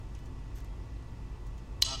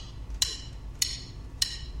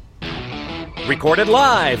Recorded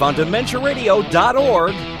live on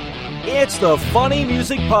DementiaRadio.org, it's the Funny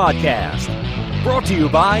Music Podcast. Brought to you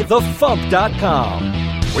by TheFump.com,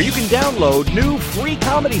 where you can download new free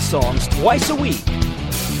comedy songs twice a week.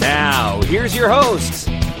 Now, here's your hosts,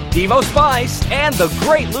 Devo Spice and the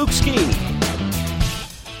great Luke Ski.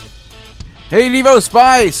 Hey, Devo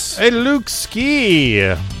Spice. Hey, Luke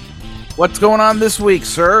Ski. What's going on this week,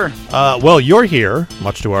 sir? Well, you're here,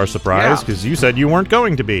 much to our surprise, because you said you weren't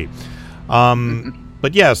going to be.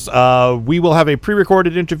 But yes, we will have a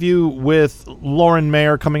pre-recorded interview with Lauren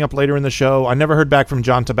Mayer coming up later in the show. I never heard back from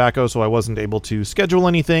John Tobacco, so I wasn't able to schedule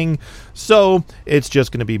anything. So it's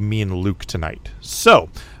just going to be me and Luke tonight. So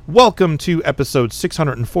welcome to episode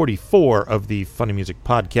 644 of the Funny Music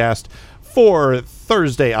Podcast for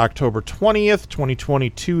Thursday, October 20th,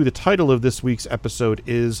 2022. The title of this week's episode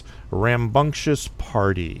is Rambunctious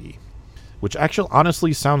Party, which actually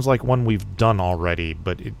honestly sounds like one we've done already,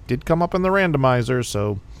 but it did come up in the randomizer,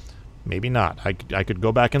 so maybe not. I could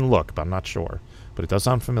go back and look, but I'm not sure. But it does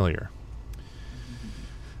sound familiar.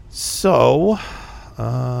 So,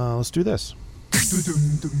 let's do this.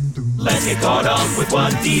 Let's get caught up with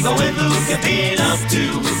what Devo and Luke have been up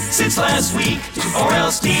to since last week. Or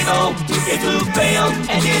else Devo, if Luke bailed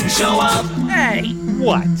and didn't show up. Hey,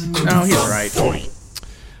 what? No, he's right.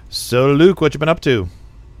 So, Luke, what you been up to?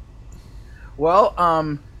 Well,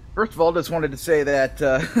 first of all, just wanted to say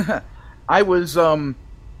that I was under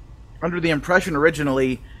the impression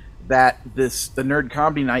originally that the Nerd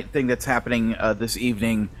Comedy Night thing that's happening this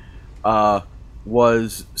evening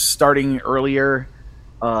was starting earlier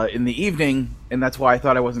in the evening, and that's why I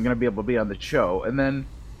thought I wasn't going to be able to be on the show. And then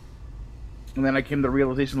I came to the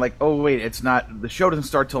realization, like, oh wait, it's not. The show doesn't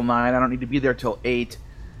start till 9. I don't need to be there till 8,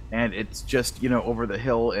 and it's just over the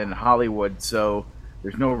hill in Hollywood. So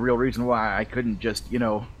there's no real reason why I couldn't just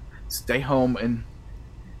stay home and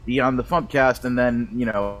be on the Fumpcast, and then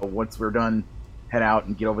once we're done, head out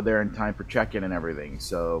and get over there in time for check-in and everything.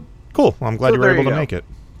 So Cool. Well, I'm glad you were able to make it.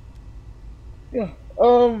 Yeah.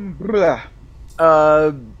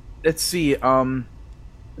 Let's see.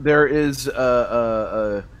 There is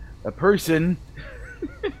a person.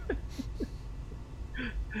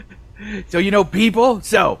 So people.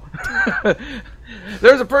 So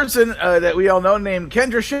there's a person that we all know named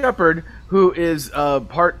Kendra Shepard, who is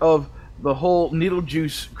part of the whole Needle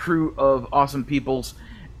Juice crew of awesome peoples,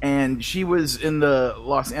 and she was in the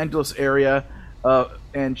Los Angeles area,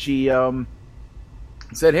 and she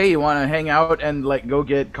said, hey, you want to hang out and go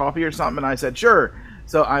get coffee or something? And I said, sure.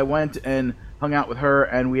 So I went and hung out with her,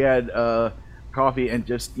 and we had coffee and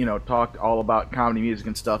just talked all about comedy music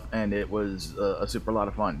and stuff, and it was a super lot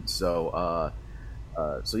of fun. So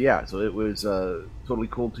so it was totally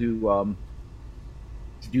cool to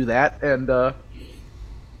do that and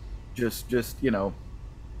just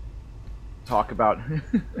talk about.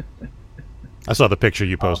 I saw the picture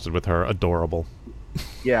you posted with her. Adorable.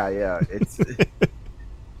 Yeah, it's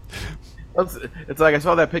like I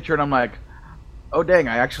saw that picture and I'm like, oh dang,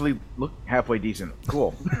 I actually look halfway decent.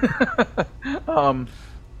 Cool.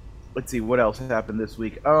 Let's see what else happened this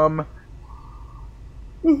week.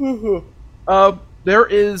 There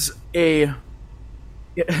is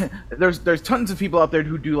there's tons of people out there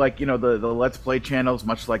who do the Let's Play channels,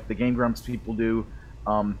 much like the Game Grumps people do.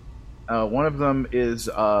 One of them is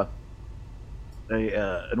an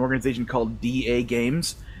organization called DA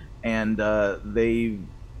Games, and they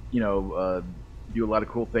do a lot of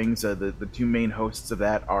cool things. The two main hosts of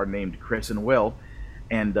that are named Chris and Will,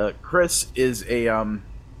 and Chris is a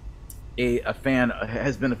fan,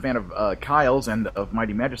 has been a fan of Kyle's and of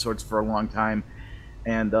Mighty Magiswords for a long time,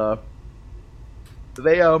 and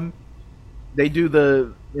they do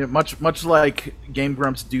the much like Game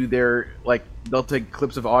Grumps do their they'll take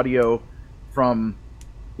clips of audio from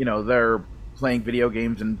their playing video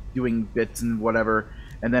games and doing bits and whatever,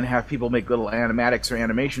 and then have people make little animatics or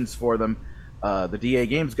animations for them. The DA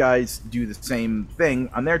Games guys do the same thing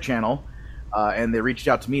on their channel, and they reached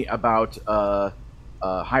out to me about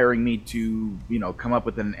hiring me to come up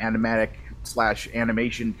with an animatic /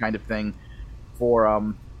 animation kind of thing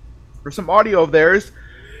for some audio of theirs.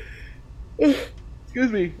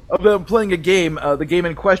 Excuse me, of them playing a game. The game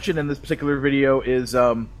in question in this particular video is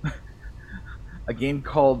a game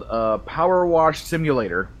called Power Wash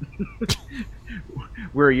Simulator,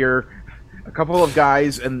 where you're a couple of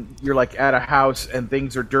guys and you're at a house and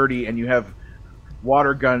things are dirty and you have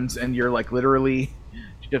water guns and you're literally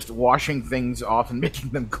just washing things off and making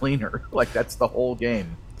them cleaner. That's the whole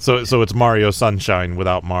game. So it's Mario Sunshine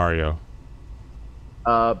without Mario.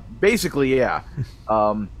 Basically, yeah.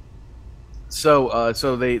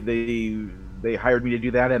 So they hired me to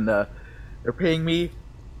do that, and they're paying me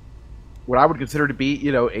what I would consider to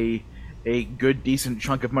be, a good, decent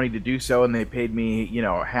chunk of money to do so, and they paid me,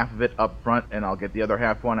 half of it up front, and I'll get the other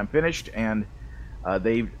half when I'm finished. And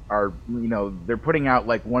they are, they're putting out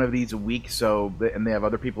like one of these a week, and they have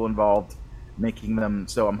other people involved making them.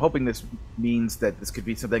 So I'm hoping this means that this could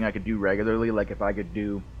be something I could do regularly. Like if I could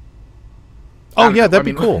do. Oh yeah, that'd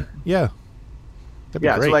be cool. Yeah. That'd be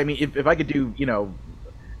great. So I mean, if I could do,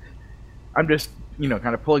 I'm just,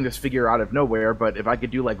 kind of pulling this figure out of nowhere, but if I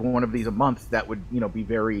could do like one of these a month, that would, be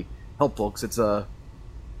very helpful, because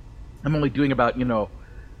I'm only doing about,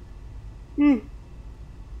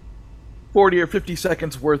 40 or 50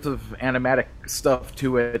 seconds worth of animatic stuff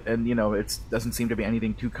to it, and, it doesn't seem to be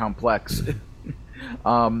anything too complex.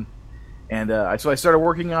 So I started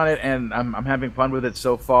working on it, and I'm having fun with it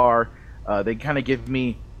so far. They kind of give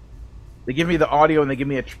me the audio, and they give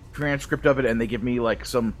me a transcript of it, and they give me like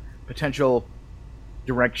some potential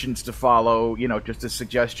directions to follow, just as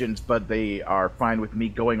suggestions, but they are fine with me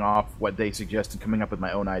going off what they suggest and coming up with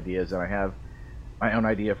my own ideas, and I have my own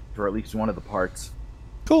idea for at least one of the parts.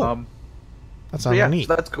 Cool. That sounds neat.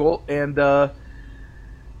 So that's cool. And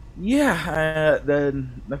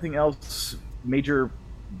then nothing else major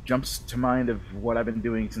jumps to mind of what I've been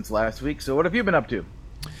doing since last week. So what have you been up to?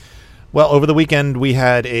 Well, over the weekend, we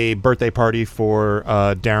had a birthday party for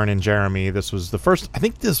Darren and Jeremy. I think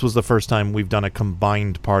this was the first time we've done a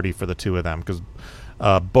combined party for the two of them, because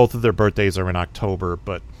both of their birthdays are in October,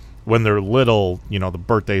 but when they're little, the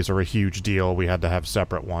birthdays are a huge deal. We had to have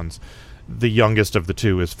separate ones. The youngest of the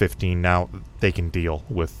two is 15 now. They can deal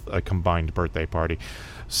with a combined birthday party.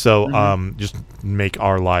 So just make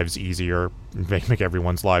our lives easier, make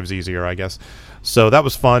everyone's lives easier, I guess. So that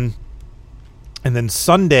was fun. And then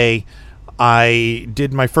Sunday, I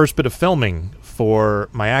did my first bit of filming for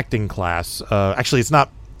my acting class. Actually, it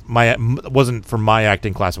wasn't for my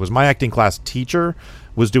acting class. It was my acting class teacher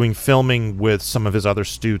was doing filming with some of his other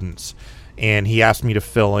students. And he asked me to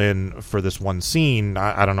fill in for this one scene.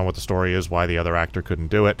 I don't know what the story is, why the other actor couldn't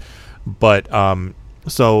do it. But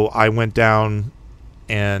so I went down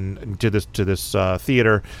and to this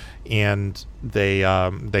theater, and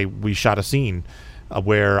we shot a scene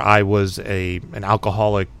where I was an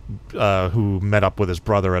alcoholic who met up with his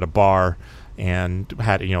brother at a bar, and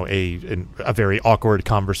had a very awkward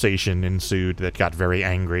conversation ensued that got very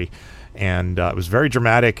angry, and it was very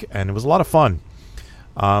dramatic, and it was a lot of fun.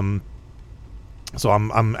 So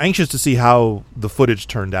I'm anxious to see how the footage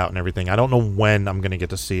turned out and everything. I don't know when I'm going to get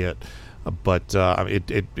to see it, but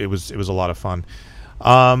it was a lot of fun.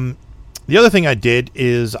 The other thing I did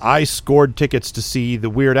is I scored tickets to see the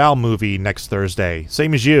Weird Al movie next Thursday,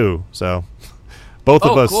 same as you. So both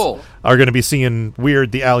of us are going to be seeing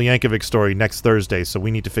Weird the Al Yankovic story next Thursday. So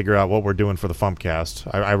we need to figure out what we're doing for the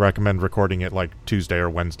Fumpcast. I recommend recording it like Tuesday or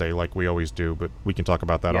Wednesday, like we always do, but we can talk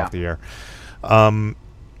about that off the air.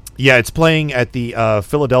 Yeah, it's playing at the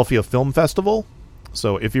Philadelphia Film Festival.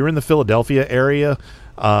 So if you're in the Philadelphia area,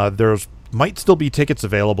 there's might still be tickets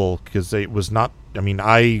available, because it was not. I mean,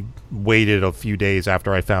 I waited a few days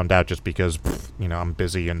after I found out, just because I'm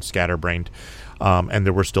busy and scatterbrained, and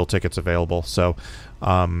there were still tickets available. So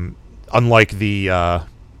unlike the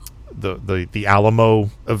Alamo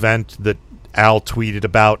event that Al tweeted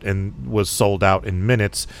about and was sold out in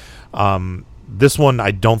minutes, this one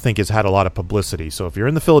I don't think has had a lot of publicity. So if you're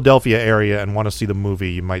in the Philadelphia area and want to see the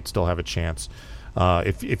movie, you might still have a chance.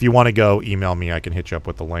 If you want to go, email me. I can hit you up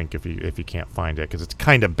with the link if you can't find it, because it's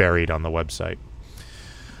kind of buried on the website.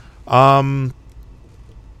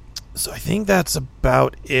 So I think that's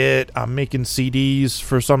about it. I'm making CDs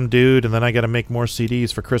for some dude, and then I got to make more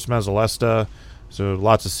CDs for Chris Mazzalesta. So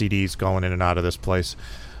lots of CDs going in and out of this place.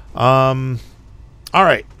 All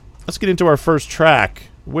right, let's get into our first track,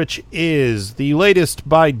 which is the latest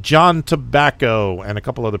by John Tobacco and a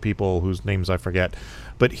couple other people whose names I forget.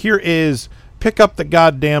 But here is Pick Up the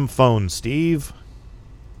Goddamn Phone, Steve.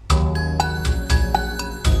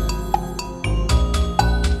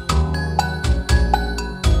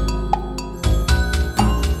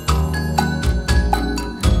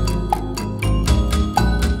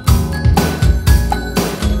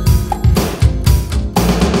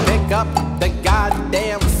 Pick up the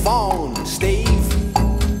goddamn phone, Steve.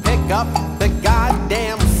 Pick up the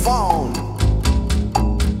goddamn phone.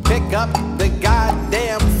 Pick up the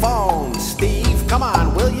goddamn phone, Steve. Come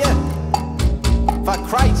on, will you? For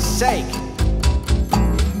Christ's sake.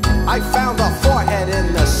 I found a forehead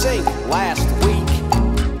in the sink last week.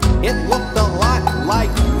 It looked a lot like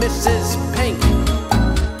Mrs. Pink.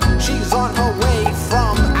 She's on her way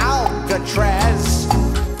from Alcatraz.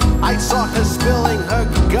 I saw her spilling her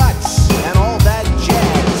guts and all that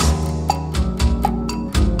jazz.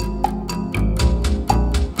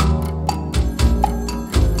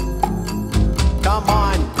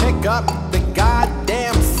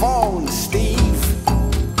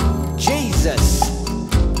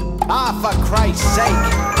 Ah, for Christ's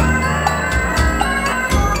sake.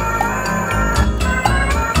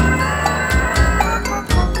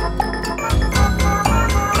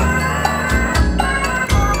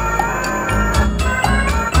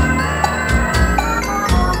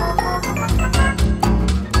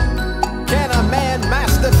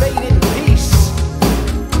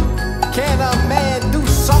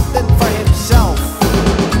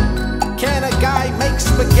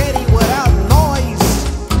 Spaghetti without noise.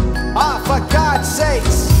 Ah, for God's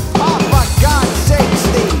sakes. Ah, for God's sakes,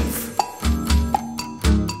 Steve.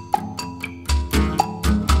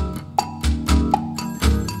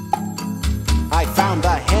 I found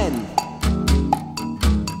a hen.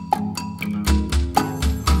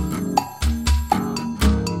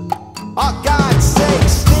 Oh, God's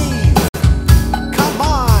sakes, Steve. Come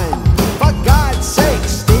on. For God's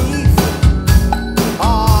sakes, Steve.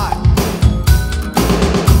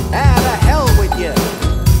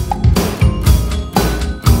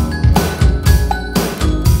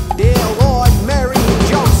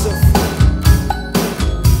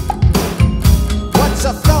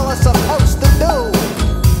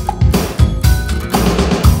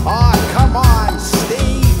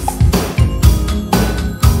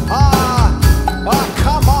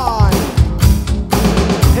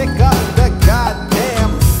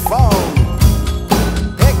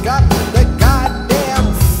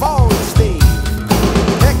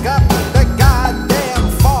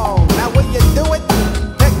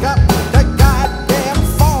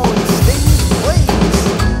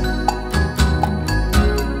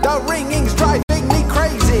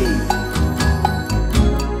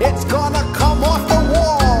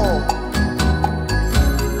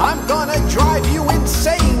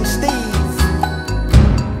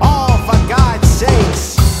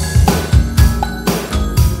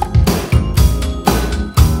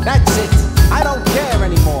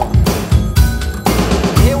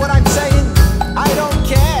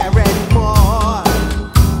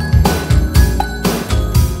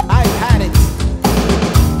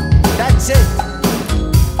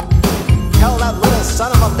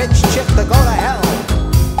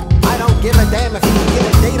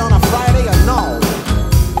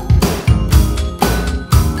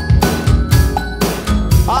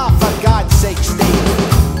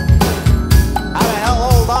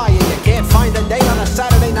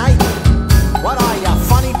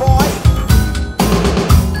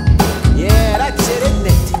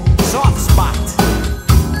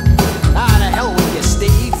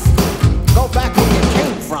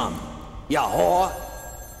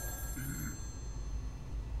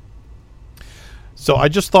 So I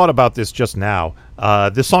just thought about this just now.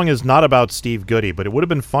 This song is not about Steve Goody, but it would have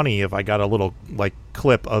been funny if I got a little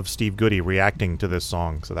clip of Steve Goody reacting to this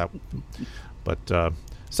song. But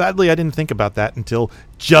sadly, I didn't think about that until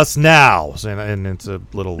just now, and it's a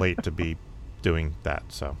little late to be doing that.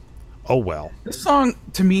 So, oh well. This song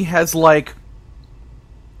to me has like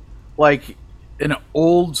an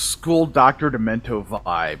old school Dr. Demento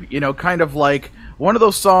vibe. You know, kind of like one of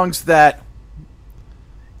those songs that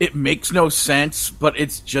it makes no sense, but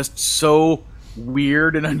it's just so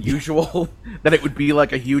weird and unusual that it would be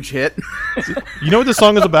like a huge hit. You know what this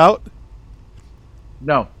song is about?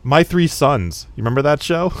 No. My Three Sons. You remember that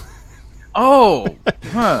show? Oh,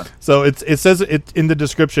 huh. So it says in the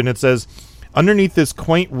description, it says, underneath this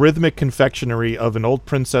quaint rhythmic confectionery of an old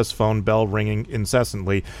princess phone bell ringing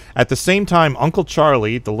incessantly, at the same time Uncle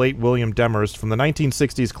Charlie, the late William Demers from the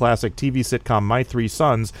 1960s classic TV sitcom My Three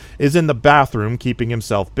Sons, is in the bathroom keeping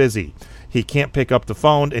himself busy. He can't pick up the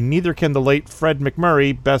phone, and neither can the late Fred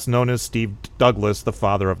McMurray, best known as Steve Douglas, the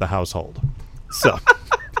father of the household. So...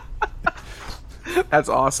 That's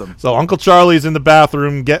awesome. So Uncle Charlie's in the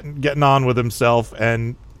bathroom getting on with himself,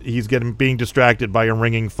 and he's being distracted by a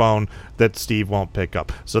ringing phone that Steve won't pick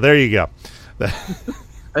up. So there you go.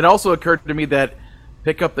 It also occurred to me that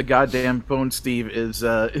pick up the goddamn phone, Steve, is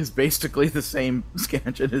basically the same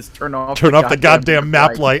sketch as turn off the goddamn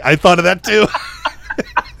map light. I thought of that too.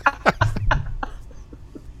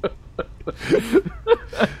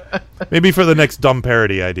 Maybe for the next dumb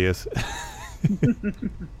parody ideas.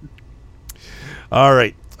 All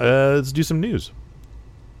right, let's do some news.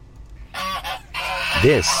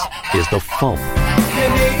 This is the Fump.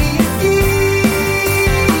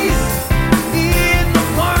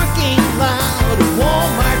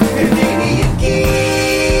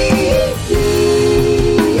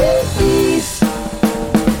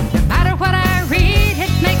 No matter what I read,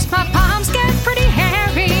 it makes my palms get pretty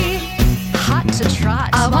hairy. Hot to trot.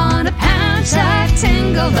 I want a pound to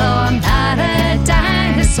tingle, though I'm not a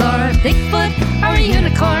dinosaur, a Bigfoot, or a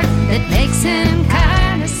unicorn that makes him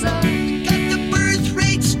kind of so. Got the birth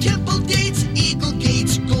rates to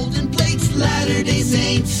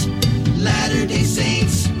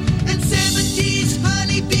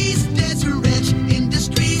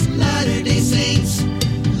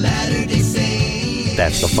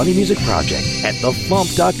Funny Music Project at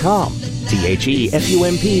thefump.com.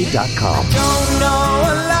 THEFUMP.com. Don't know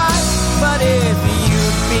a lot, but if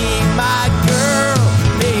you'd be my girl,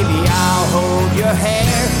 maybe I'll hold your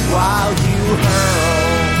hair while you hurl.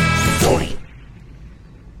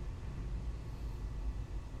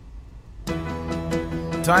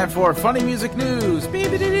 Time for funny music news.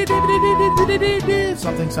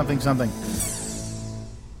 Something.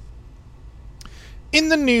 In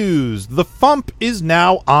the news, The Fump is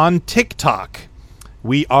now on TikTok.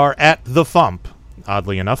 We are at The Fump,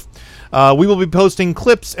 oddly enough. We will be posting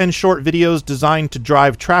clips and short videos designed to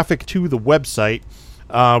drive traffic to the website.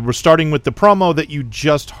 We're starting with the promo that you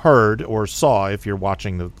just heard or saw if you're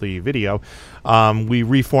watching the video. We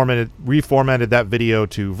reformatted that video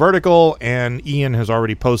to vertical, and Ian has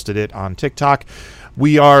already posted it on TikTok.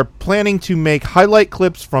 We are planning to make highlight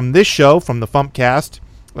clips from this show, from the Fumpcast,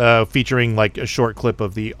 featuring like a short clip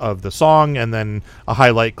of the song and then a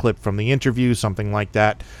highlight clip from the interview, something like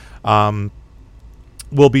that.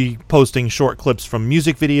 We'll be posting short clips from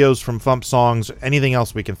music videos, from Fump songs, anything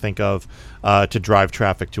else we can think of to drive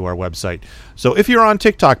traffic to our website. So if you're on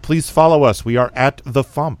TikTok, please follow us. We are at The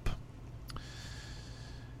Fump.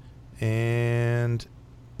 And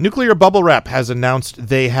Nuclear Bubble Wrap has announced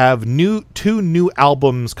they have two new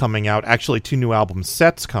albums coming out, actually 2 new album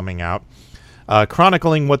sets coming out,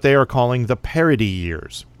 chronicling what they are calling the parody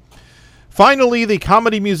years. Finally, The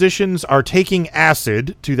Comedy Musicians Are Taking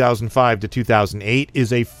Acid, 2005 to 2008,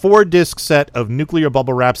 is a 4-disc set of Nuclear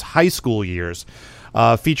Bubble Wrap's high school years,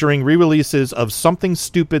 featuring re-releases of Something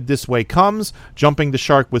Stupid This Way Comes, Jumping the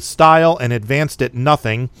Shark with Style, and Advanced at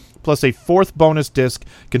Nothing, plus a 4th bonus disc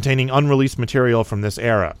containing unreleased material from this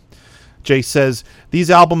era. Jay says,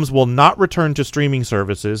 these albums will not return to streaming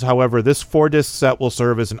services. However, this 4-disc set will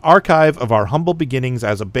serve as an archive of our humble beginnings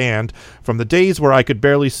as a band, from the days where I could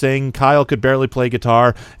barely sing, Kyle could barely play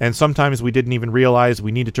guitar, and sometimes we didn't even realize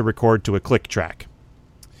we needed to record to a click track.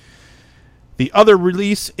 The other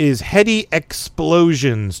release is Heady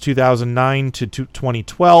Explosions, 2009 to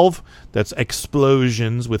 2012. That's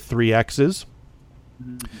Explosions with 3 X's.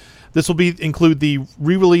 This will include the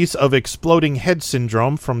re-release of Exploding Head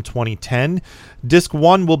Syndrome from 2010. Disc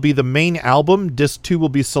 1 will be the main album. Disc 2 will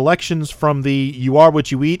be selections from the You Are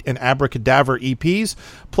What You Eat and Abracadabra EPs,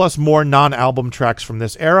 plus more non-album tracks from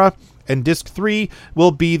this era. And Disc 3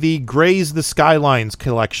 will be the Graze the Skylines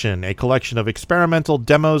collection, a collection of experimental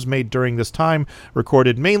demos made during this time,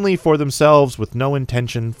 recorded mainly for themselves with no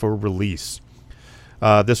intention for release.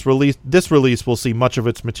 This release will see much of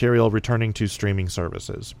its material returning to streaming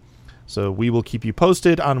services. So we will keep you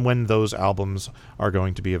posted on when those albums are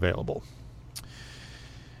going to be available.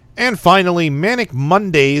 And finally, Manic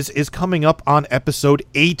Mondays is coming up on episode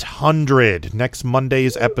 800. Next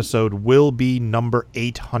Monday's episode will be number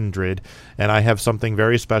 800, and I have something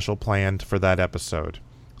very special planned for that episode.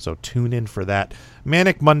 So tune in for that.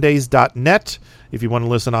 ManicMondays.net if you want to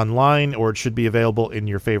listen online, or it should be available in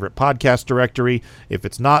your favorite podcast directory. If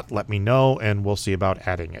it's not, let me know, and we'll see about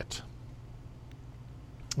adding it.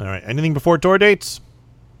 All right. Anything before tour dates?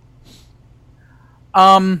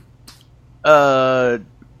 Tony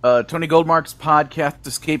Goldmark's podcast,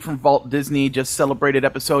 Escape from Walt Disney, just celebrated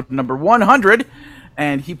episode number 100,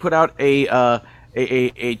 and he put out a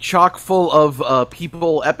chock full of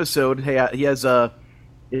people episode. He has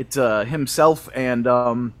himself and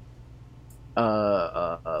I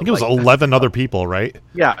think it was 11 other people, right?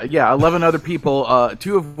 Yeah, 11 other people.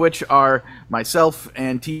 2 of which are myself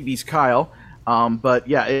and TV's Kyle. But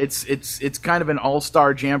yeah, it's kind of an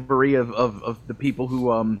all-star jamboree of the people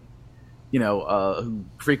who who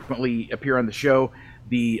frequently appear on the show.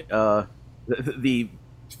 The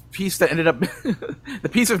piece that ended up the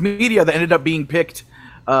piece of media that ended up being picked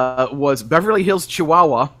was Beverly Hills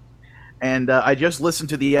Chihuahua, and I just listened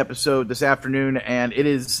to the episode this afternoon, and it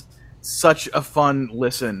is such a fun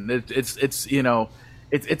listen. It's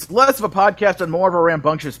less of a podcast and more of a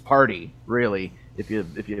rambunctious party, really, if you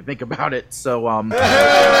think about it. So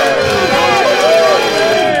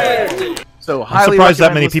so I'm surprised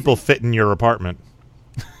that many people fit in your apartment.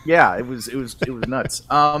 Yeah, it was nuts.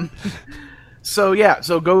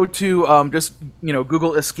 So go to just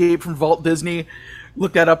Google Escape from Walt Disney.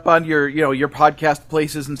 Look that up on your podcast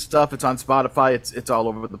places and stuff. It's on Spotify. It's all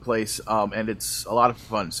over the place, and it's a lot of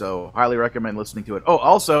fun. So highly recommend listening to it. Oh,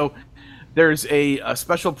 also, there's a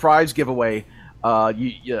special prize giveaway.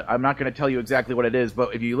 I'm not going to tell you exactly what it is,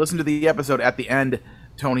 but if you listen to the episode at the end,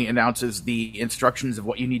 Tony announces the instructions of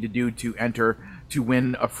what you need to do to enter to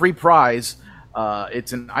win a free prize.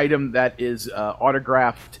 It's an item that is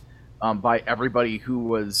autographed by everybody who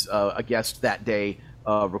was a guest that day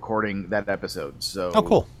recording that episode. So, oh,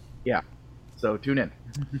 cool. Yeah. So tune in.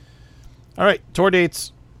 All right, tour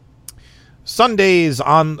dates. Sundays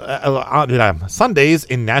Sundays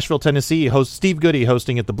in Nashville, Tennessee, hosts Steve Goody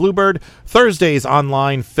hosting at the Bluebird. Thursdays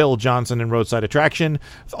online, Phil Johnson and Roadside Attraction.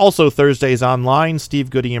 Also Thursdays online,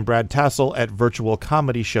 Steve Goody and Brad Tassel at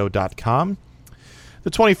virtualcomedyshow.com.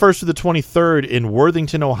 The 21st to the 23rd in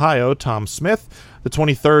Worthington, Ohio, Tom Smith. The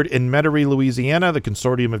 23rd in Metairie, Louisiana, the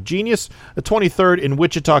Consortium of Genius. The 23rd in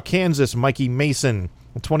Wichita, Kansas, Mikey Mason.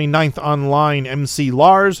 The 29th online, MC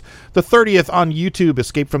Lars. The 30th on YouTube,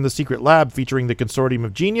 Escape from the Secret Lab, featuring the Consortium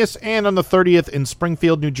of Genius. And on the 30th in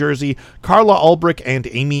Springfield, New Jersey, Carla Ulbrich and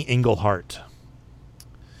Amy Englehart.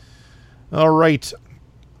 All right.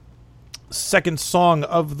 Second song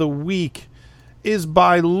of the week is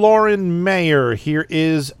by Lauren Mayer. Here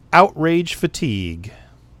is Outrage Fatigue.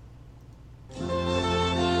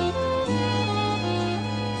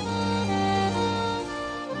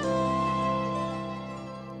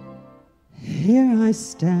 Here I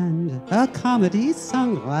stand, a comedy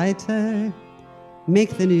songwriter.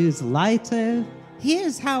 Make the news lighter.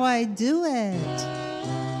 Here's how I do it.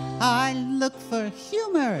 I look for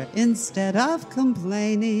humor instead of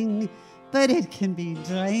complaining, but it can be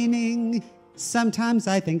draining. Sometimes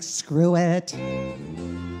I think, screw it.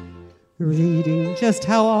 Reading just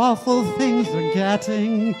how awful things are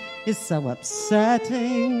getting is so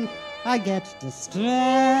upsetting. I get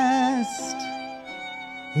distressed.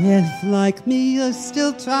 If, like me, you're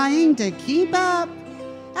still trying to keep up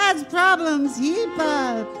as problems heap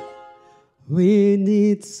up, we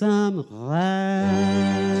need some rest.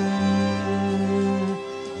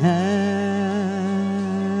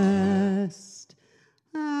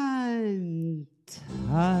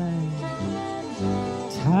 I'm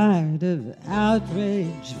tired of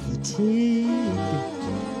outrage fatigue.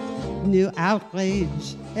 New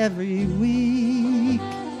outrage every week.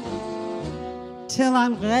 Till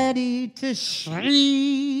I'm ready to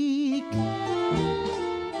shriek.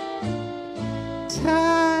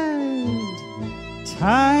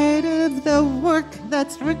 Tired of the work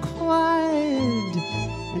that's required,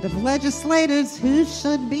 and of legislators who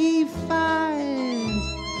should be fired.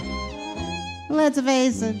 Let's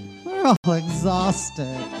face it, we're all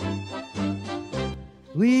exhausted.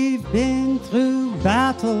 We've been through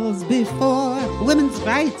battles before. Women's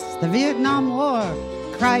rights, the Vietnam War,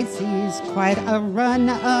 crises, quite a run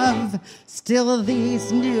of. Still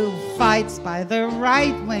these new fights by the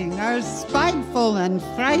right wing are spiteful and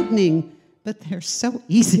frightening, but they're so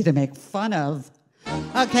easy to make fun of.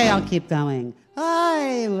 Okay, I'll keep going.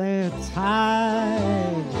 We're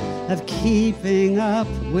tired of keeping up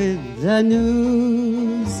with the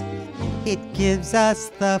news. It gives us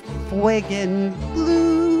the friggin'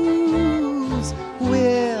 blues.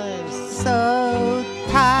 We're so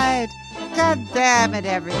tired. God damn it,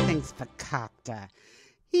 everything's fakakta.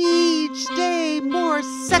 Each day, more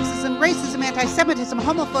sexism, racism, anti-Semitism,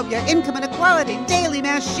 homophobia, income inequality, daily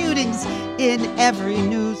mass shootings in every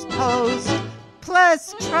news post.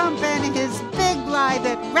 Plus Trump and his big lie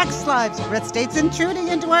that wrecks lives, red states intruding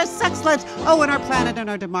into our sex lives. Oh, and our planet and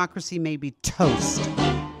our democracy may be toast.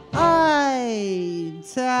 I'm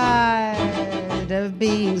tired of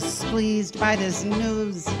being squeezed by this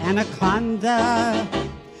news anaconda.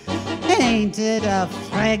 Ain't it a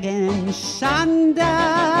friggin' shonda?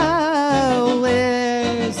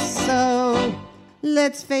 We're so...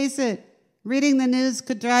 Let's face it, reading the news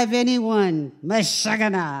could drive anyone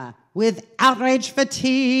mashagana with outrage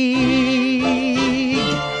fatigue.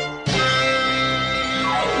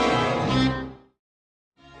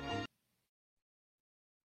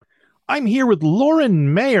 I'm here with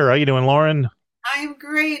Lauren Mayer. How you doing, Lauren? I'm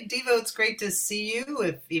great, Devo. It's great to see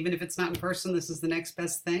you. Even if it's not in person, this is the next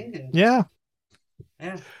best thing. And yeah,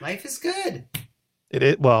 life is good.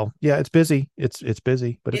 Well, yeah, it's busy. It's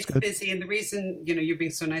busy, but it's good. It's busy, and the reason you're being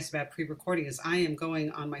so nice about pre-recording is I am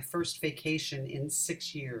going on my first vacation in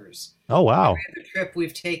 6 years. Oh wow! Every other trip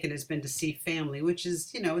we've taken has been to see family, which is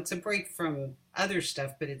it's a break from other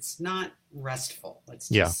stuff, but it's not restful. Let's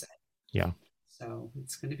just say. Yeah. So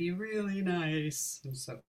it's going to be really nice. I'm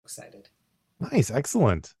so excited. Nice,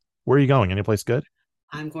 excellent. Where are you going? Any place good?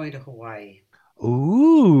 I'm going to Hawaii.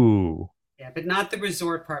 Ooh. Yeah, but not the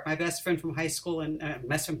resort part. My best friend from high school and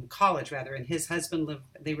best friend from college, rather, and his husband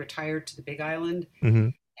they retired to the Big Island. Mm-hmm.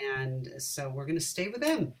 And so we're going to stay with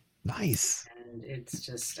them. Nice. And it's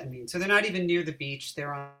just, so they're not even near the beach.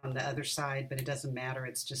 They're on the other side, but it doesn't matter.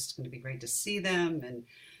 It's just going to be great to see them and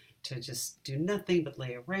to just do nothing but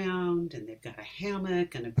lay around. And they've got a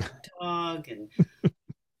hammock and a dog and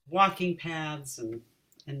walking paths and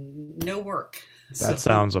no work. That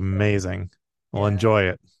sounds amazing. We'll enjoy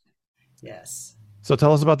it. Yes. So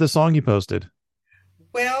tell us about this song you posted.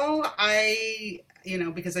 Well,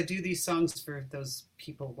 because I do these songs for those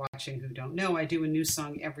people watching who don't know, I do a new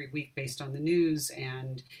song every week based on the news.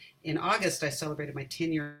 And in August, I celebrated my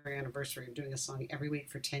 10-year anniversary of doing a song every week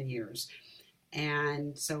for 10 years.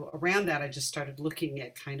 And so around that, I just started looking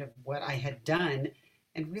at kind of what I had done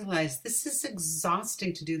and realized this is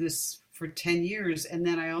exhausting to do this for 10 years. And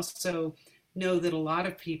then I also know that a lot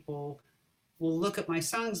of people will look at my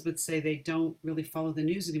songs but say they don't really follow the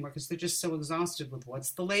news anymore because they're just so exhausted with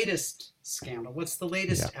what's the latest scandal, what's the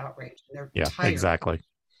latest outrage. And they're tired. Exactly.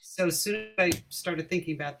 So as soon as I started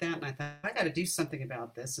thinking about that, and I thought, I got to do something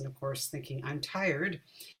about this. And of course, thinking I'm tired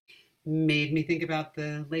made me think about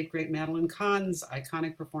the late, great Madeline Kahn's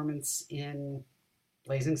iconic performance in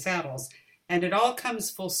Blazing Saddles. And it all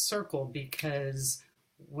comes full circle because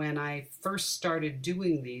when I first started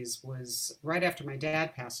doing these was right after my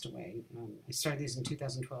dad passed away. I started these in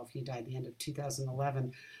 2012. He died the end of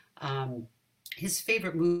 2011. His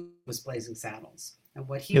favorite movie was Blazing Saddles. And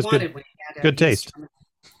what he wanted when he had good taste.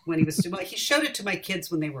 When he was he showed it to my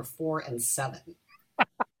kids when they were 4 and 7.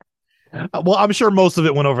 Well, I'm sure most of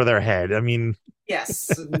it went over their head. I mean, yes,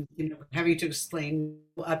 and, having to explain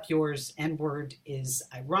up yours N-word is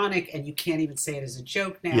ironic, and you can't even say it as a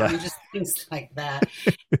joke now. Yeah. And just things like that,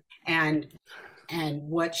 and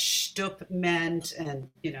what shtup meant, and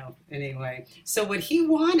anyway. So what he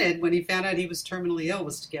wanted when he found out he was terminally ill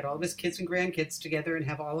was to get all of his kids and grandkids together and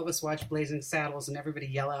have all of us watch Blazing Saddles and everybody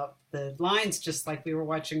yell out the lines just like we were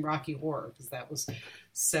watching Rocky Horror, because that was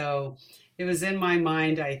so. It was in my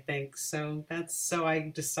mind, I think. So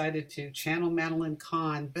I decided to channel Madeline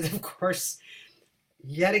Kahn. But of course,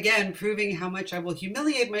 yet again, proving how much I will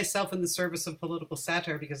humiliate myself in the service of political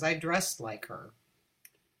satire because I dressed like her.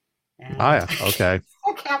 And okay.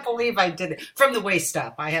 I can't believe I did it. From the waist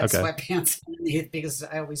up. I had sweatpants underneath because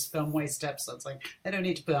I always film waist up. So it's like, I don't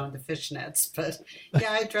need to put on the fishnets. But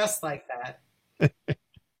yeah, I dressed like that.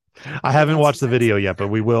 I haven't watched the video yet, but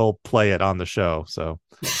we will play it on the show. So.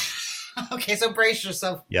 Okay, so brace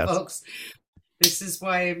yourself, folks. This is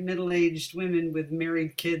why middle-aged women with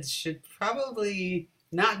married kids should probably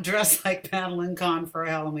not dress like Madeline Kahn for a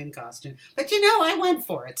Halloween costume. But I went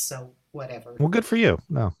for it, so whatever. Well, good for you.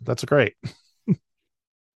 No, that's great.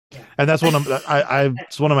 And that's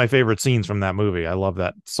it's one of my favorite scenes from that movie. I love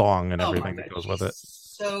that song and everything that goes with it.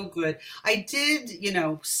 So good. I did,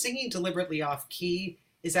 singing deliberately off key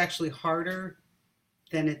is actually harder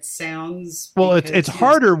than it sounds. Well, it's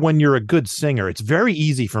harder when you're a good singer. It's very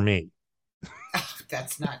easy for me. Oh,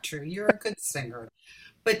 that's not true. You're a good singer.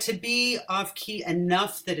 But to be off key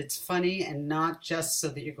enough that it's funny and not just so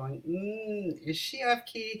that you're going, is she off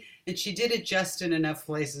key? And she did it just in enough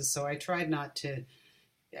places. So I tried not to,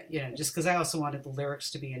 just because I also wanted the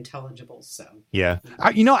lyrics to be intelligible. So, yeah.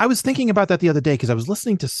 I was thinking about that the other day because I was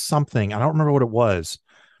listening to something. I don't remember what it was.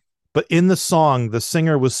 But in the song, the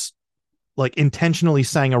singer was like intentionally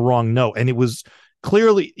sang a wrong note, and it was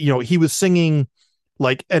clearly, he was singing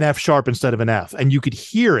like an F sharp instead of an F, and you could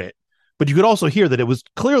hear it, but you could also hear that it was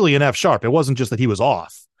clearly an F sharp. It wasn't just that he was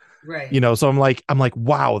off, right? So I'm like,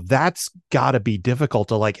 wow, that's gotta be difficult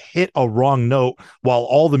to like hit a wrong note while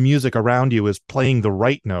all the music around you is playing the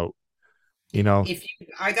right note.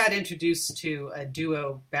 I got introduced to a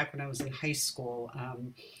duo back when I was in high school.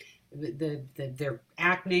 Their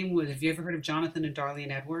act name was, have you ever heard of Jonathan and Darlene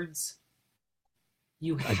Edwards?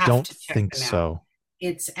 You have I don't to check think them out. so.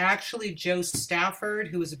 It's actually Jo Stafford,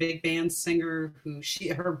 who was a big band singer.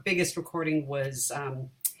 Her biggest recording was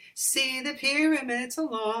 "See the Pyramids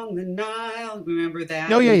Along the Nile." Remember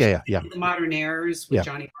that? Oh yeah. The Modern Airs with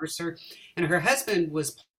Johnny Mercer, and her husband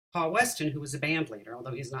was Paul Weston, who was a band leader,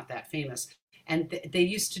 although he's not that famous. And they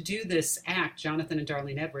used to do this act, Jonathan and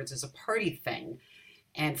Darlene Edwards, as a party thing,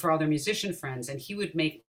 and for all their musician friends. And he would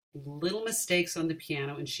make little mistakes on the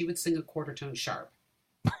piano, and she would sing a quarter tone sharp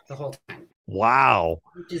the whole time. Wow.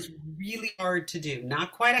 Which is really hard to do.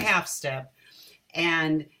 Not quite a half step.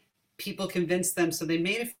 And people convinced them. So they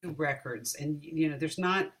made a few records. And, there's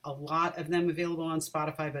not a lot of them available on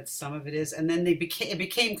Spotify, but some of it is. And then it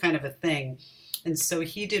became kind of a thing. And so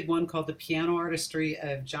he did one called The Piano Artistry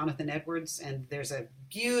of Jonathan Edwards. And there's a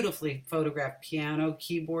beautifully photographed piano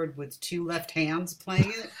keyboard with 2 left hands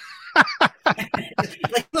playing it.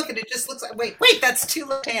 Like, look at it, just looks like, wait, that's 2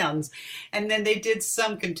 left hands. And then they did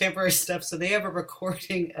some contemporary stuff. So they have a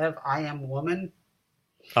recording of I Am Woman.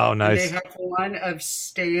 Oh, nice. And they have one of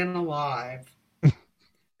Staying Alive.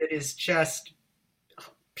 It is just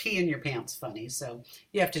pee in your pants funny. So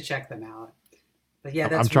you have to check them out. But yeah,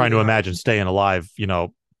 that's I'm trying to imagine Staying Alive,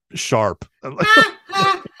 sharp.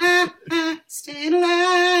 Staying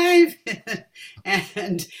alive.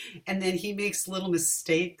 and then he makes little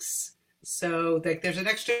mistakes So there's an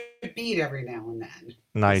extra beat every now and then.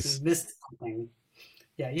 Nice. If you missed something.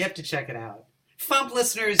 Yeah, you have to check it out. Fump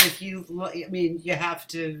listeners, you have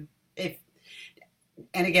to,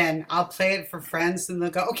 and again, I'll play it for friends and they'll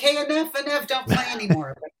go, okay, enough, don't play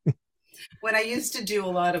anymore. But when I used to do a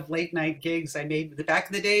lot of late night gigs, I made back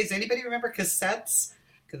in the days, anybody remember cassettes?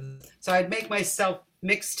 So I'd make myself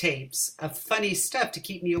mixtapes of funny stuff to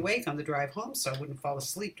keep me awake on the drive home so I wouldn't fall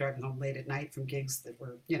asleep driving home late at night from gigs that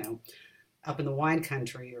were, up in the wine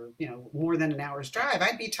country or, more than an hour's drive.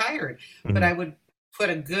 I'd be tired, but I would put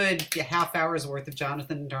a good half hour's worth of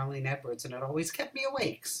Jonathan and Darlene Edwards, and it always kept me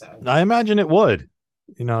awake. So I imagine it would.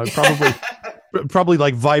 It probably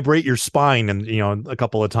like vibrate your spine and a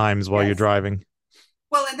couple of times while you're driving.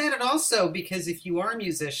 Well, and then it also, because if you are a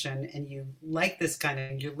musician and you like this kind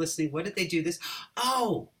of, you're listening, what did they do this?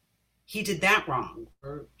 Oh, he did that wrong,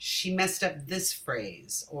 or she messed up this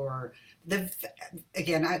phrase, or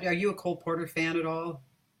again, are you a Cole Porter fan at all?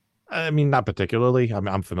 I mean, not particularly.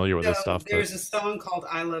 I'm familiar with this stuff. There's a song called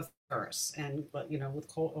 "I Love Paris," and with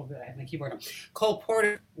Cole, I have my keyboard on. Cole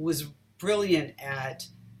Porter was brilliant at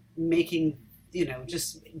making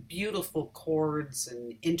just beautiful chords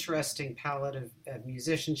and interesting palette of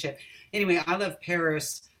musicianship. Anyway, "I Love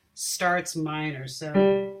Paris" starts minor, so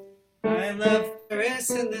I love Paris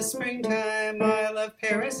in the springtime, I love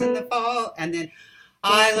Paris in the fall, and then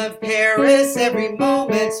I love Paris every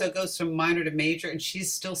moment. So it goes from minor to major, and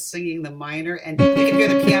she's still singing the minor, and you can hear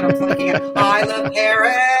the piano plunking out, I love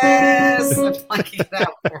Paris, I'm plunking it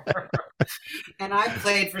out for her. And I've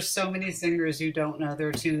played for so many singers who don't know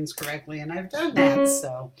their tunes correctly, and I've done that.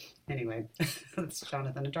 So anyway, that's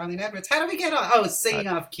Jonathan and Darlene Edwards. How do we get on? Oh, singing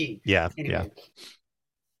off key. Yeah, anyway.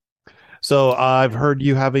 So I've heard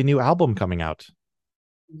you have a new album coming out.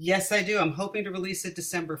 Yes, I do. I'm hoping to release it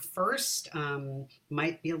December 1st.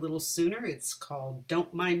 Might be a little sooner. It's called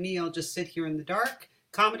Don't Mind Me, I'll Just Sit Here in the Dark.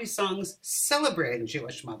 Comedy songs celebrating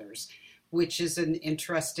Jewish mothers, which is an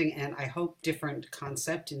interesting and I hope different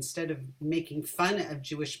concept. Instead of making fun of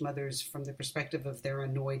Jewish mothers from the perspective of their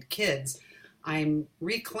annoyed kids, I'm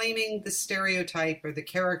reclaiming the stereotype or the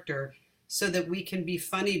character so that we can be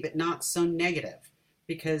funny but not so negative.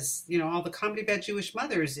 Because, all the comedy about Jewish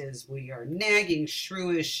mothers is we are nagging,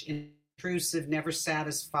 shrewish, intrusive, never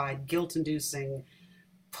satisfied, guilt-inducing,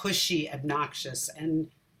 pushy, obnoxious,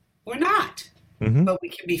 and we're not. Mm-hmm. But we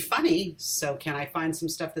can be funny, so can I find some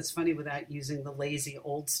stuff that's funny without using the lazy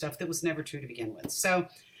old stuff that was never true to begin with? So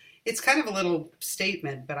it's kind of a little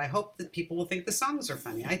statement, but I hope that people will think the songs are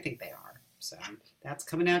funny. I think they are. So that's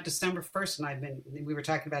coming out December 1st, and we were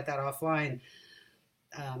talking about that offline.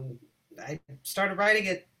 I started writing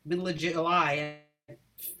it middle of July, and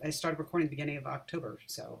I started recording beginning of October.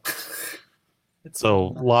 So a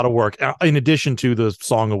lot of work in addition to the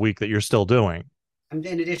song a week that you're still doing. In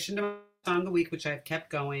addition to song a week, which I've kept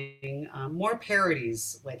going, more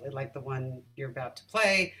parodies lately, like the one you're about to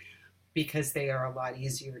play, because they are a lot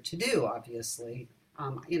easier to do, obviously.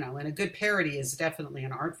 And a good parody is definitely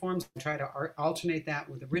an art form. So I try to alternate that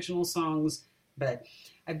with original songs. But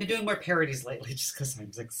I've been doing more parodies lately just because I'm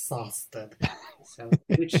exhausted. So,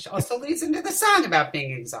 which also leads into the song about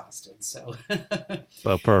being exhausted. So,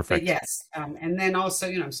 perfect. But yes. And then also,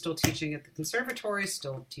 I'm still teaching at the conservatory,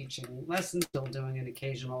 still teaching lessons, still doing an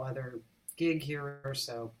occasional other gig here or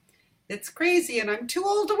so. It's crazy, and I'm too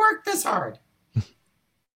old to work this hard.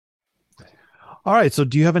 All right. So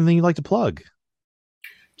do you have anything you'd like to plug?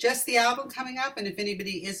 Just the album coming up, and if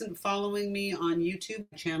anybody isn't following me on YouTube,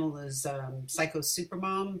 my channel is Psycho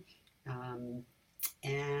Supermom,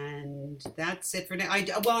 and that's it for now.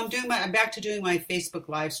 I'm back to doing my Facebook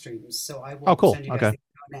live streams, so I will send you guys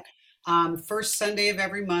on that. First Sunday of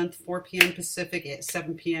every month, 4 p.m. Pacific, at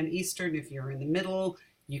 7 p.m. Eastern. If you're in the middle,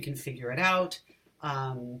 you can figure it out.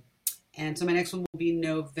 And so my next one will be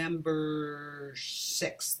November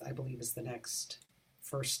 6th, I believe, is the next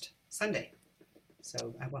first Sunday.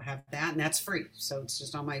 So I will have that, and that's free. So it's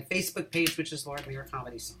just on my Facebook page, which is Lauren Mayer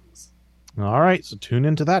Comedy Songs. All right. So tune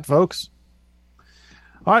into that, folks.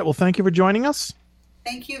 All right. Well, thank you for joining us.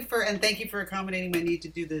 Thank you for accommodating my need to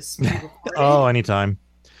do this. Oh, anytime.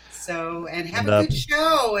 So, and have a good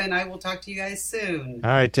show, and I will talk to you guys soon.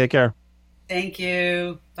 All right. Take care. Thank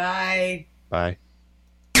you. Bye. Bye.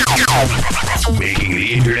 Making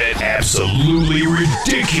the internet absolutely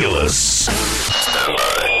ridiculous.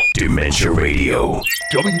 Dementia Radio.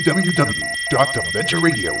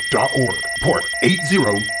 www.dementiaradio.org. Port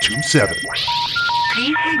 8027.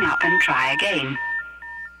 Please hang up and try again.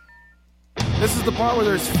 This is the part where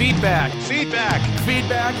there's feedback. Feedback.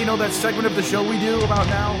 Feedback. You know that segment of the show we do about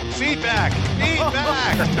now? Feedback.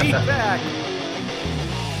 Feedback. Feedback.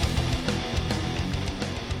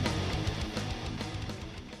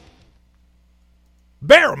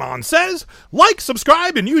 Baramon says, like,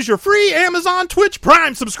 subscribe, and use your free Amazon Twitch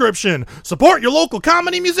Prime subscription. Support your local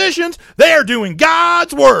comedy musicians. They are doing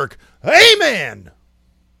God's work. Amen.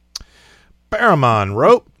 Baramon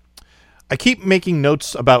wrote, I keep making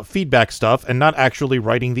notes about feedback stuff and not actually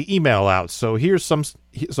writing the email out, so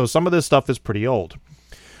some of this stuff is pretty old.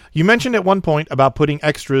 You mentioned at one point about putting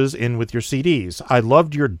extras in with your CDs. I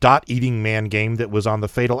loved your Dot Eating Man game that was on the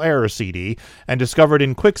Fatal Error CD, and discovered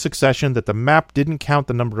in quick succession that the map didn't count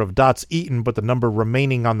the number of dots eaten, but the number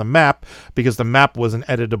remaining on the map, because the map was an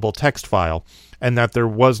editable text file, and that there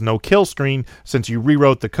was no kill screen since you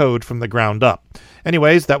rewrote the code from the ground up.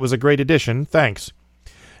 Anyways, that was a great addition. Thanks.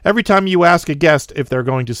 Every time you ask a guest if they're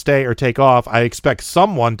going to stay or take off, I expect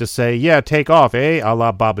someone to say, yeah, take off, a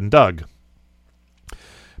la Bob and Doug.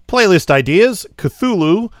 Playlist ideas,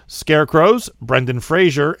 Cthulhu, Scarecrows, Brendan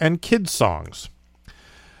Fraser, and kids' songs.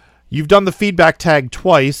 You've done the feedback tag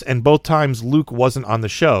twice, and both times Luke wasn't on the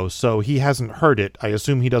show, so he hasn't heard it. I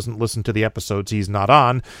assume he doesn't listen to the episodes he's not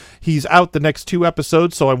on. He's out the next 2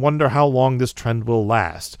 episodes, so I wonder how long this trend will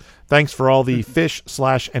last. Thanks for all the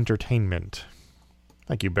fish/entertainment.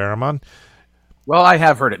 Thank you, Baramon. Well, I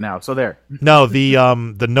have heard it now, so there. No,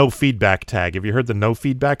 the no feedback tag. Have you heard the no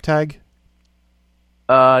feedback tag?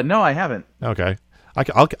 No, I haven't. Okay,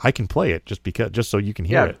 I can play it just so you can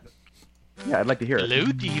hear it. Yeah, I'd like to hear it. Hello,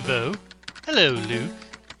 Devo. Hello, Luke.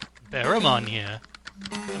 Baramon here.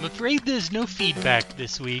 I'm afraid there's no feedback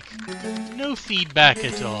this week. No feedback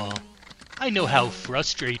at all. I know how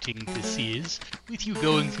frustrating this is, with you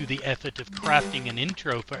going through the effort of crafting an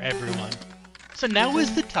intro for everyone. So now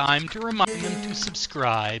is the time to remind them to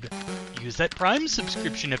subscribe. Use that Prime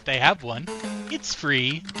subscription if they have one. It's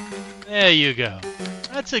free. There you go.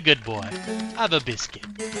 That's a good boy. Have a biscuit.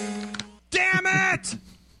 Damn it!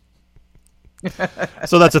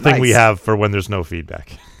 So that's a thing we have for when there's no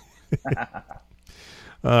feedback.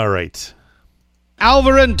 All right.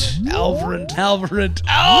 Alvarant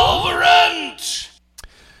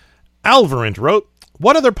wrote,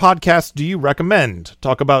 what other podcasts do you recommend?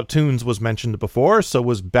 Talk About Tunes was mentioned before, so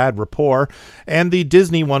was Bad Rapport, and the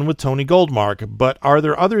Disney one with Tony Goldmark, but are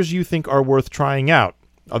there others you think are worth trying out?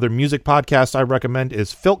 Other music podcasts I recommend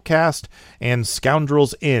is Filkcast and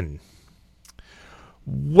Scoundrels Inn.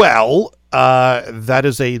 Well, that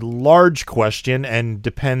is a large question and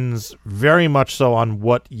depends very much so on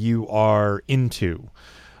what you are into.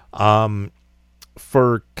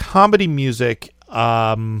 For comedy music,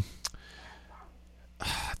 there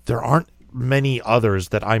aren't many others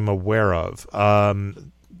that I'm aware of.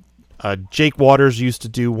 Jake Waters used to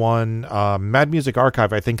do one. Mad Music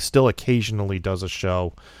Archive, I think, still occasionally does a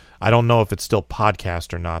show. I don't know if it's still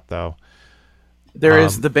podcast or not, though. There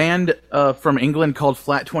is the band from England called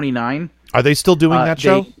Flat 29. Are they still doing that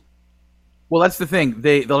show? Well, that's the thing.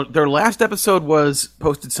 Their last episode was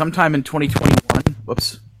posted sometime in 2021.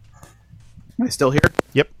 Whoops. Am I still here?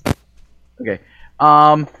 Yep. Okay.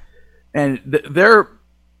 And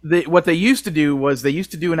what they used to do was they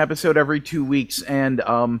used to do an episode every 2 weeks, and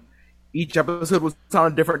each episode was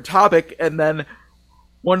on a different topic, and then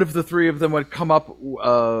one of the three of them would come up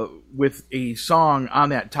with a song on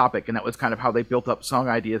that topic, and that was kind of how they built up song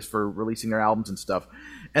ideas for releasing their albums and stuff.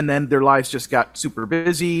 And then their lives just got super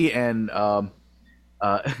busy, and at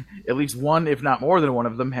least one, if not more than one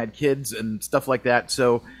of them, had kids and stuff like that.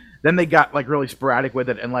 So then they got like really sporadic with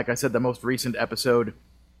it, and like I said, the most recent episode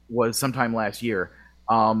was sometime last year.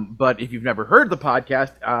 But if you've never heard the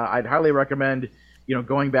podcast, I'd highly recommend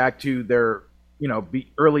going back to their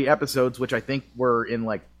early episodes, which I think were in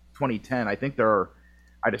like 2010. I think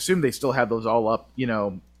I'd assume they still have those all up,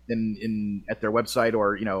 in at their website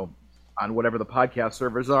or on whatever the podcast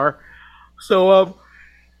servers are. So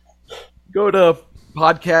go to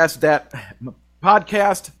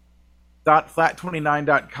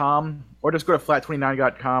podcast.flat29.com, or just go to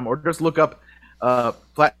flat29.com, or just look up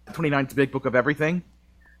Flat 29's Big Book of Everything.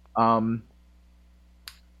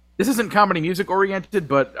 This isn't comedy music oriented,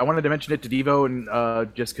 but I wanted to mention it to Devo, and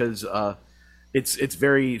just because it's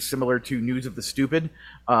very similar to News of the Stupid.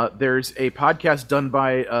 There's a podcast done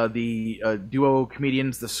by the duo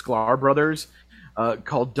comedians, the Sklar Brothers,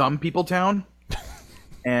 called Dumb People Town,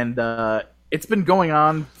 and it's been going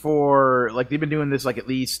on for they've been doing this at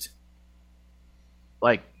least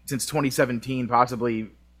since 2017,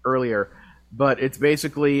 possibly earlier. But it's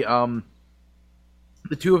basically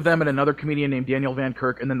the two of them and another comedian named Daniel Van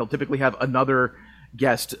Kirk, and then they'll typically have another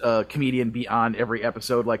guest comedian be on every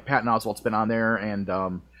episode. Like Patton Oswalt's been on there, and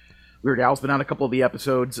Weird Al's been on a couple of the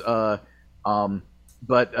episodes. But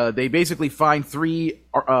they basically find three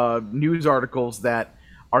news articles that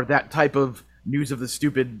are that type of News of the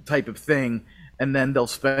Stupid type of thing, and then they'll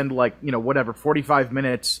spend like, you know, whatever, 45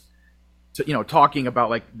 minutes to, you know, talking about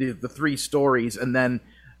like the three stories, and then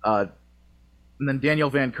Daniel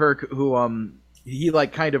Van Kirk, who he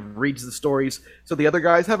like kind of reads the stories so the other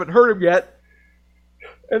guys haven't heard him yet,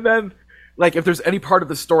 and then like if there's any part of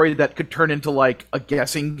the story that could turn into like a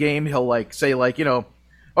guessing game, he'll like say like, you know,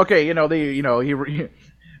 okay, you know, this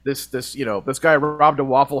guy robbed a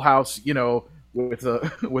Waffle House, you know, with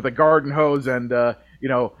a garden hose, and you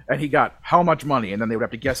know, and he got how much money, and then they would have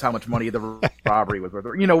to guess how much money the robbery was worth,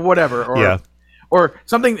 or, you know, whatever, or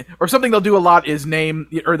something they'll do a lot is name,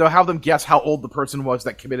 or they'll have them guess how old the person was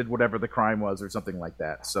that committed whatever the crime was, or something like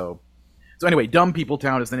that. So anyway, Dumb People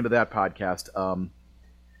Town is the name of that podcast.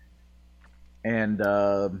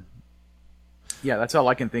 Yeah, that's all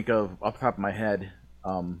I can think of off the top of my head.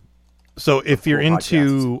 So if you're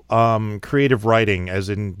into creative writing, as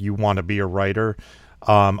in you want to be a writer,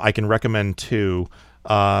 I can recommend two.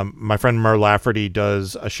 My friend Mer Lafferty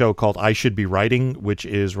does a show called I Should Be Writing, which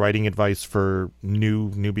is writing advice for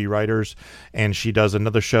newbie writers. And she does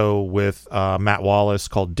another show with Matt Wallace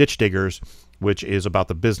called Ditch Diggers, which is about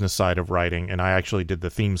the business side of writing. And I actually did the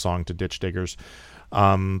theme song to Ditch Diggers.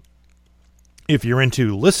 If you're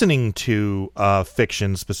into listening to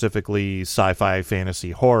fiction, specifically sci-fi, fantasy,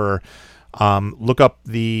 horror, look up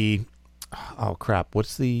the... Oh crap!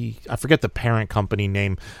 I forget the parent company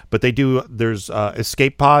name, but there's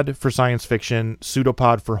Escape Pod for science fiction,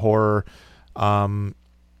 Pseudopod for horror, Podcastle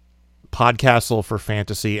for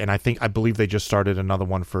fantasy, and I believe they just started another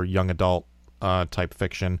one for young adult type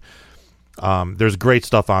fiction. There's great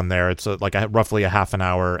stuff on there. It's roughly a half an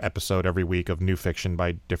hour episode every week of new fiction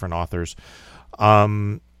by different authors.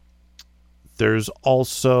 There's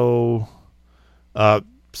also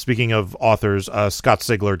speaking of authors, Scott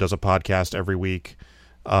Sigler does a podcast every week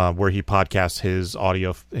where he podcasts his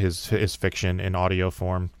audio, his fiction in audio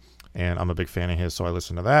form, and I'm a big fan of his, so I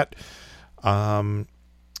listen to that.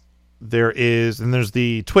 There's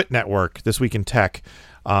the Twit Network, This Week in Tech.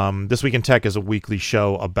 This Week in Tech is a weekly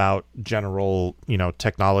show about general,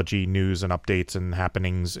 technology news and updates and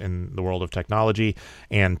happenings in the world of technology.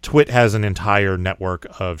 And Twit has an entire network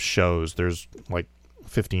of shows. There's like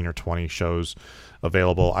 15 or 20 shows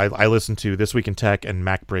available. I listen to This Week in Tech and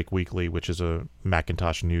Mac Break Weekly, which is a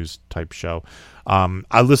Macintosh news type show.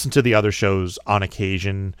 I listen to the other shows on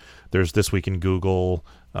occasion. There's This Week in Google,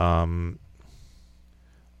 and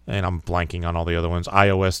I'm blanking on all the other ones.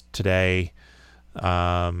 iOS Today.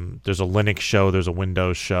 There's a Linux show. There's a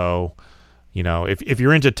Windows show. If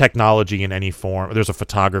you're into technology in any form, there's a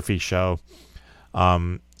photography show.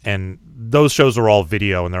 And those shows are all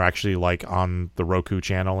video, and they're actually like on the Roku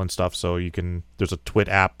channel and stuff. So there's a Twit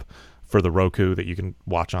app for the Roku that you can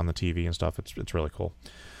watch on the TV and stuff. It's really cool.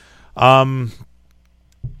 All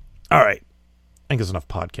right. I think there's enough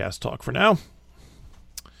podcast talk for now.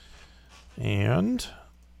 And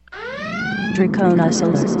Draconis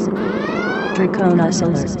alert. Draconis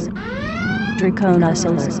alert. Draconis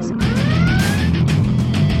alert.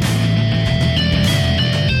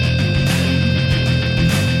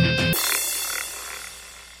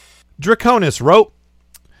 Draconis wrote,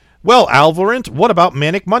 "Well, Alvarant, what about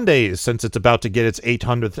Manic Mondays, since it's about to get its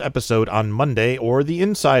 800th episode on Monday, or The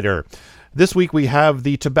Insider? This week we have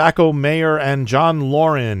the Tobacco Mayor and John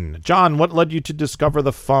Lauren. John, what led you to discover the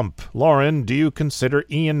Fump? Lauren, do you consider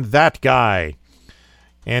Ian that guy?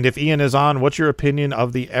 And if Ian is on, what's your opinion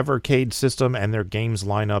of the Evercade system and their games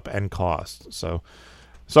lineup and cost?" So,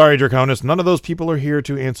 sorry, Draconis, none of those people are here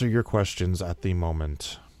to answer your questions at the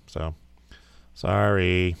moment. So,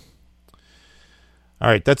 sorry. All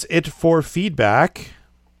right, that's it for feedback.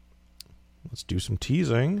 Let's do some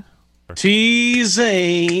teasing. Teasing.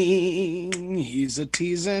 He's a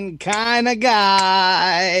teasing kind of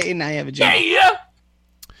guy. Now you have a job. Yeah.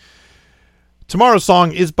 Tomorrow's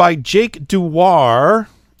song is by Jake Duar,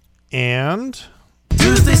 and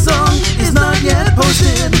Tuesday's song is not yet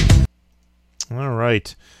posted. All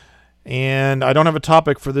right. And I don't have a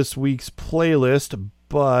topic for this week's playlist,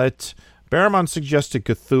 but Baramon suggested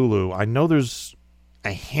Cthulhu. I know there's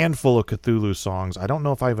a handful of Cthulhu songs. I don't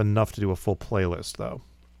know if I have enough to do a full playlist, though.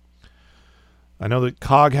 I know that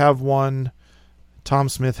Cog have one. Tom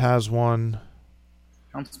Smith has one.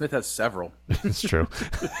 Tom Smith has several. It's true.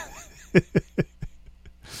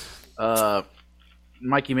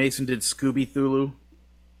 Mikey Mason did Scooby-Thulu.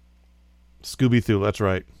 Scooby-Thulu, that's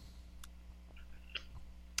right.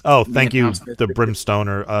 Oh, thank you, the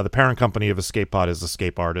Brimstoner. The parent company of Escape Pod is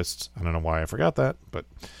Escape Artists. I don't know why I forgot that, but...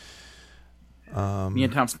 Me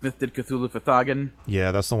and Tom Smith did Cthulhu Fhtagn.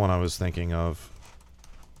 Yeah, that's the one I was thinking of.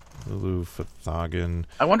 Cthulhu Fhtagn.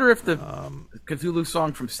 I wonder if the Cthulhu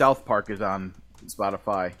song from South Park is on on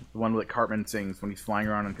Spotify. The one that Cartman sings when he's flying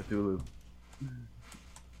around on Cthulhu.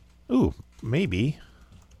 Ooh, maybe.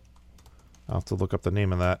 I'll have to look up the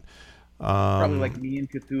name of that. Probably like Me and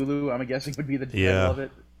Cthulhu, I'm guessing would be the title of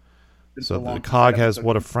it. So the Cog has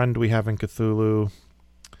What a Friend We Have in Cthulhu. All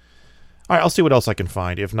right, I'll see what else I can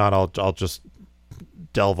find. If not, I'll just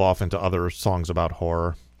delve off into other songs about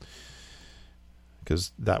horror,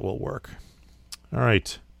 because that will work. All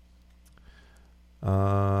right.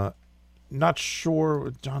 Not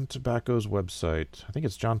sure John Tobacco's website. I think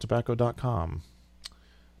it's johntobacco.com.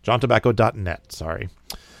 johntobacco.net, sorry.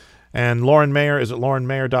 And Lauren Mayer is at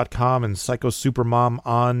laurenmayer.com and Psycho Supermom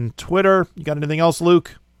on Twitter. You got anything else,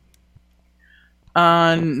 Luke?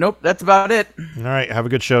 Nope, that's about it. All right, have a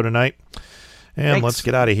good show tonight. And Thanks. Let's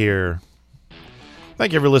get out of here.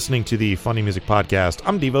 Thank you for listening to the Funny Music Podcast.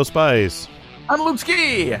 I'm Devo Spice. I'm Luke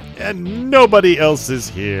Ski. And nobody else is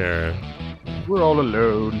here. We're all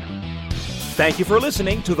alone. Thank you for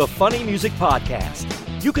listening to the Funny Music Podcast.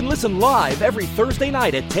 You can listen live every Thursday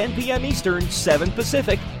night at 10 p.m. Eastern, 7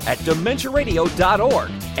 Pacific at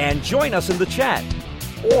DementiaRadio.org and join us in the chat.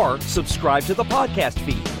 Or subscribe to the podcast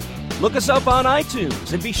feed. Look us up on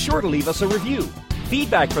iTunes and be sure to leave us a review.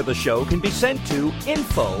 Feedback for the show can be sent to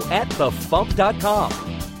info@thefump.com.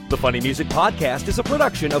 The Funny Music Podcast is a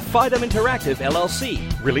production of Fidem Interactive, LLC,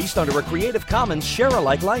 released under a Creative Commons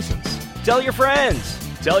share-alike license. Tell your friends,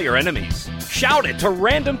 tell your enemies, shout it to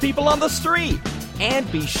random people on the street, and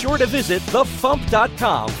be sure to visit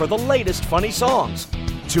thefump.com for the latest funny songs.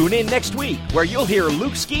 Tune in next week where you'll hear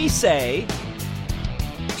Luke Ski say,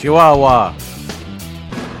 Chihuahua.